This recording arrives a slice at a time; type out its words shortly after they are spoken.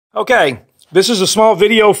Okay, this is a small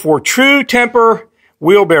video for True Temper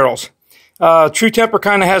Wheelbarrows. True Temper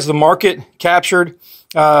kind of has the market captured.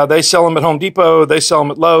 They sell them at Home Depot. They sell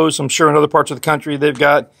them at Lowe's. I'm sure in other parts of the country they've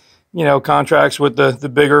got, contracts with the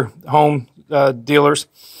bigger home dealers.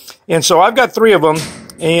 And so I've got 3 of them,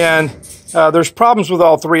 and there's problems with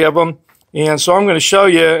all 3 of them. And so I'm going to show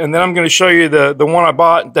you, and then I'm going to show you the one I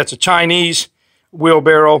bought that's a Chinese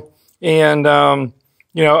wheelbarrow. And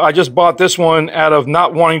I just bought this one out of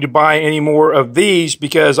not wanting to buy any more of these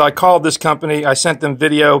because I called this company, I sent them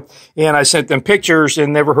video, and I sent them pictures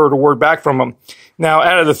and never heard a word back from them. Now,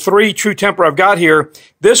 out of the 3 True Temper I've got here,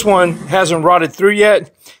 this one hasn't rotted through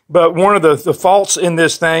yet, but one of the faults in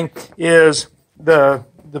this thing is the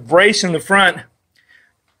brace in the front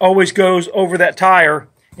always goes over that tire.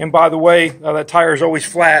 And by the way, that tire is always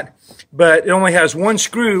flat, but it only has 1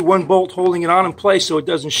 screw, 1 bolt holding it on in place so it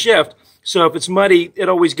doesn't shift. So if it's muddy, it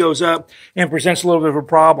always goes up and presents a little bit of a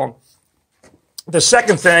problem. The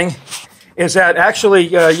second thing is that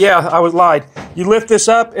actually, I was lied. You lift this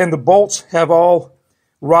up and the bolts have all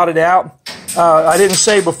rotted out. I didn't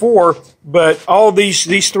say before, but all these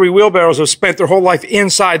 3 wheelbarrows have spent their whole life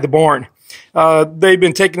inside the barn. They've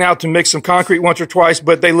been taken out to mix some concrete once or twice,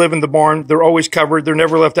 but they live in the barn. They're always covered. They're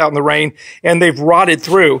never left out in the rain, and they've rotted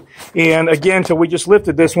through. And again, till we just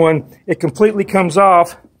lifted this one, it completely comes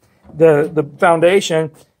off the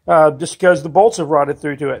foundation just because the bolts have rotted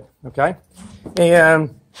through to it. Okay,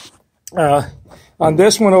 and on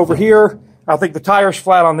this one over here, I think the tire's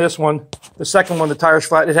flat on this one. The second one, the tire's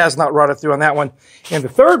flat. It has not rotted through on that one. And the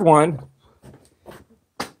third one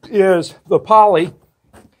is the poly,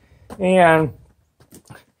 and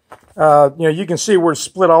you can see where it's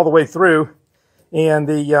split all the way through. And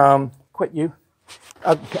the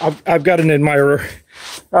I've got an admirer.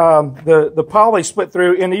 The poly split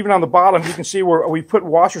through, and even on the bottom you can see where we put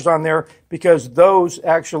washers on there because those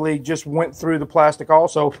actually just went through the plastic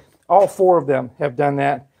also. All 4 of them have done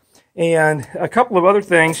that. And a couple of other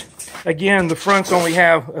things. Again, the fronts only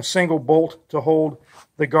have a single bolt to hold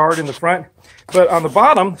the guard in the front, but on the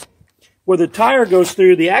bottom where the tire goes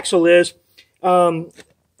through, the axle is, for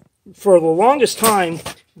the longest time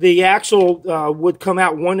the axle would come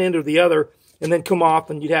out one end or the other and then come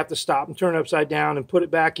off, and you'd have to stop and turn it upside down and put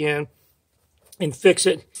it back in and fix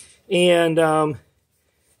it. And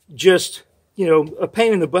just, a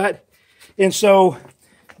pain in the butt. And so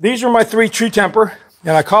these are my 3 True Temper,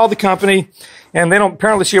 and I called the company, and they don't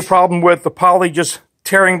apparently see a problem with the poly just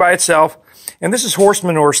tearing by itself. And this is horse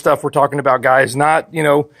manure stuff we're talking about, guys, not,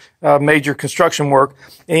 major construction work.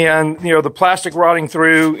 And, the plastic rotting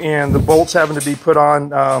through and the bolts having to be put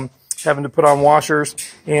on, washers,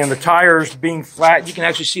 and the tires being flat. You can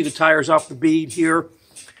actually see the tires off the bead here.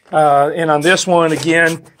 And on this one,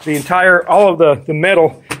 again, all of the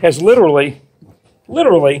metal has literally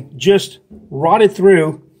just rotted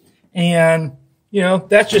through. And,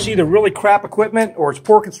 that's just either really crap equipment, or it's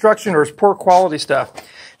poor construction, or it's poor quality stuff.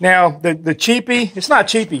 Now, the cheapie, it's not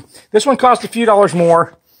cheapie. This one cost a few dollars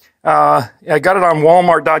more. I got it on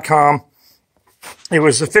Walmart.com. It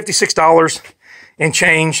was $56 and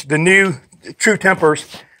change. The new True Tempers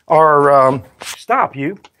are,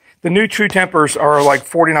 the new True Tempers are like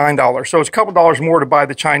 $49. So it's a couple dollars more to buy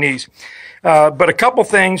the Chinese. But a couple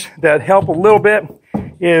things that help a little bit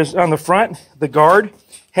is on the front, the guard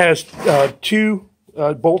has 2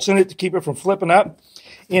 bolts in it to keep it from flipping up.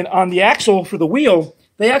 And on the axle for the wheel,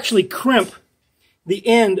 they actually crimp the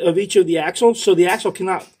end of each of the axles, so the axle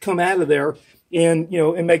cannot come out of there and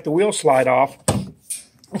and make the wheel slide off.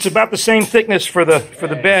 It's about the same thickness for the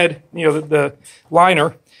bed, the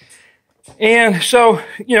liner. And so,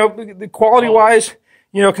 the quality-wise,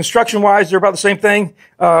 construction-wise, they're about the same thing.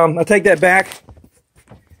 I'll take that back.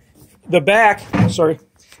 The back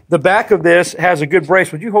of this has a good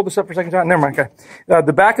brace. Would you hold this up for a second, John? Never mind. Okay.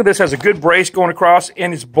 The back of this has a good brace going across,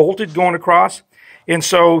 and it's bolted going across. And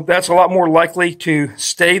so that's a lot more likely to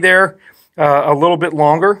stay there a little bit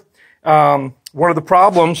longer. One of the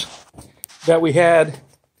problems that we had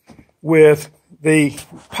with the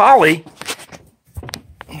poly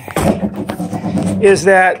is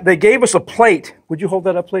that they gave us a plate. Would you hold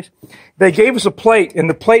that up, please? They gave us a plate, and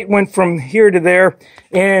the plate went from here to there,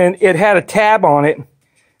 and it had a tab on it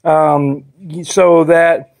so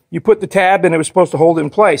that you put the tab and it was supposed to hold it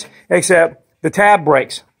in place, except the tab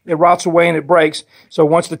breaks. It rots away and it breaks. So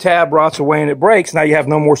once the tab rots away and it breaks, now you have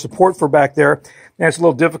no more support for back there, and it's a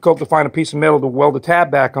little difficult to find a piece of metal to weld the tab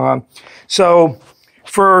back on. So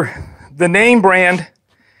for the name brand,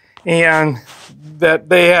 and that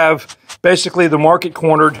they have basically the market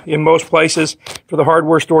cornered in most places for the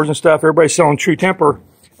hardware stores and stuff, everybody's selling True Temper.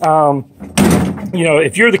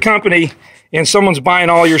 If you're the company and someone's buying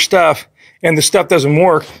all your stuff and the stuff doesn't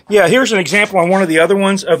work. Yeah, here's an example on one of the other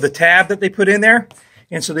ones of the tab that they put in there.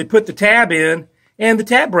 And so they put the tab in and the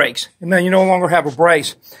tab breaks, and then you no longer have a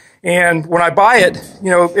brace. And when I buy it,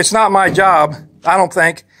 it's not my job, I don't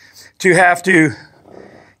think, to have to,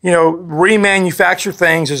 remanufacture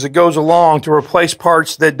things as it goes along to replace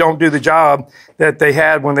parts that don't do the job that they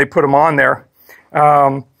had when they put them on there.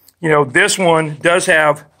 This one does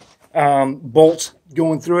have bolts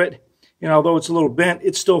going through it. Although it's a little bent,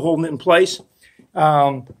 it's still holding it in place.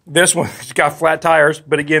 This one's got flat tires,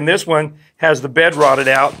 but again, this one has the bed rotted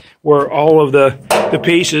out where all of the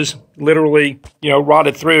pieces literally,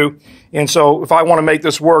 rotted through. And so if I want to make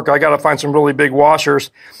this work, I got to find some really big washers.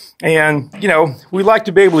 And, we like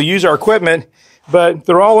to be able to use our equipment, but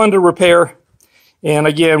they're all under repair. And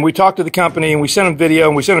again, we talked to the company and we sent them video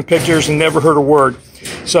and we sent them pictures and never heard a word.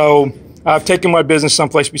 So I've taken my business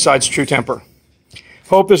someplace besides True Temper.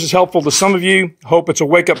 Hope this is helpful to some of you. Hope it's a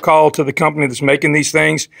wake-up call to the company that's making these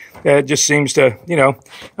things. It just seems to,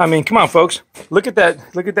 come on, folks. Look at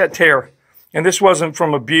that tear. And this wasn't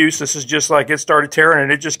from abuse. This is just like it started tearing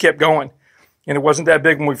and it just kept going. And it wasn't that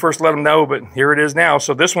big when we first let them know, but here it is now.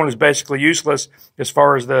 So this one is basically useless as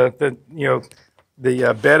far as the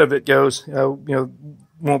bed of it goes.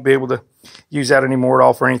 Won't be able to use that anymore at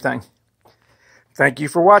all for anything. Thank you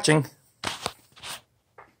for watching.